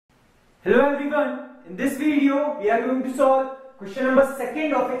Hello everyone, in this video we are going to solve question number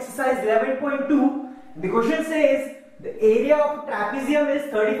 2 of exercise 11.2. The question says the area of trapezium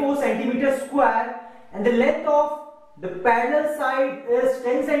is 34 cm square and the length of the parallel side is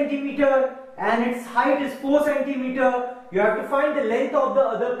 10 cm and its height is 4 cm. You have to find the length of the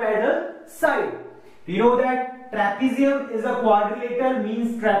other parallel side. We know that trapezium is a quadrilateral,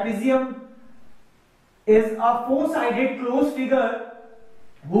 means trapezium is a four-sided closed figure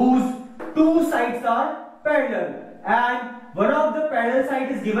whose two sides are parallel, and one of the parallel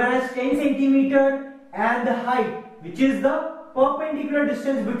side is given as 10 cm and the height, which is the perpendicular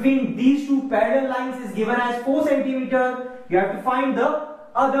distance between these two parallel lines, is given as 4 cm. You have to find the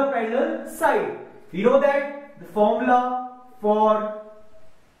other parallel side. We know that the formula for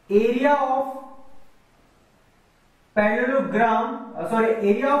area of parallelogram,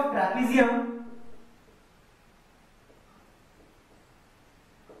 area of trapezium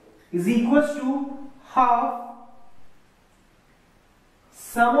is equals to half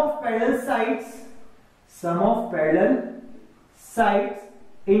sum of parallel sides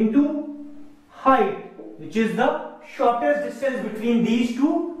into height, which is the shortest distance between these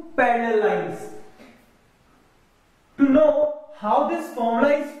two parallel lines. To know how this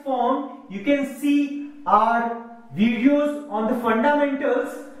formula is formed, you can see our videos on the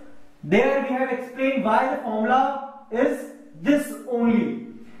fundamentals. There we have explained why the formula is this only.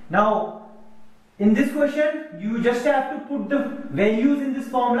 Now, in this question, you just have to put the values in this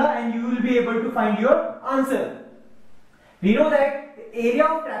formula and you will be able to find your answer. We know that the area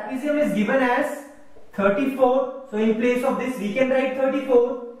of trapezium is given as 34. So, in place of this, we can write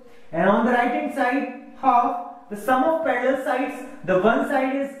 34. And on the right hand side, half. The sum of parallel sides, the one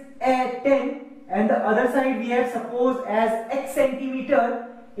side is 10 and the other side we have supposed as x centimeter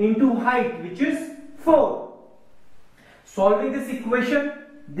into height, which is 4. Solving this equation,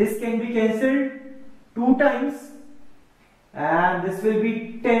 this can be cancelled 2 times and this will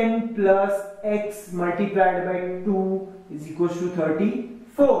be 10 plus x multiplied by 2 is equals to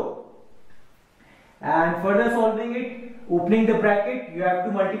 34. And further solving it, opening the bracket, you have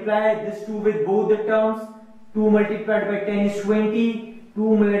to multiply this 2 with both the terms. 2 multiplied by 10 is 20,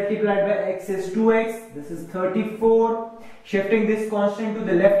 2 multiplied by x is 2x, this is 34. Shifting this constant to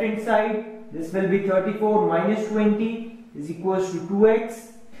the left hand side, this will be 34 minus 20 is equals to 2x.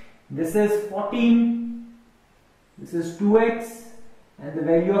 This is 14, this is 2x, and the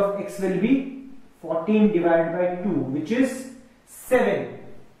value of x will be 14 divided by 2, which is 7.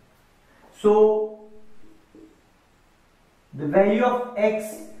 So, the value of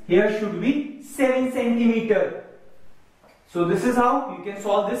x here should be 7 centimeter. So, this is how you can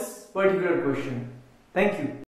solve this particular question. Thank you.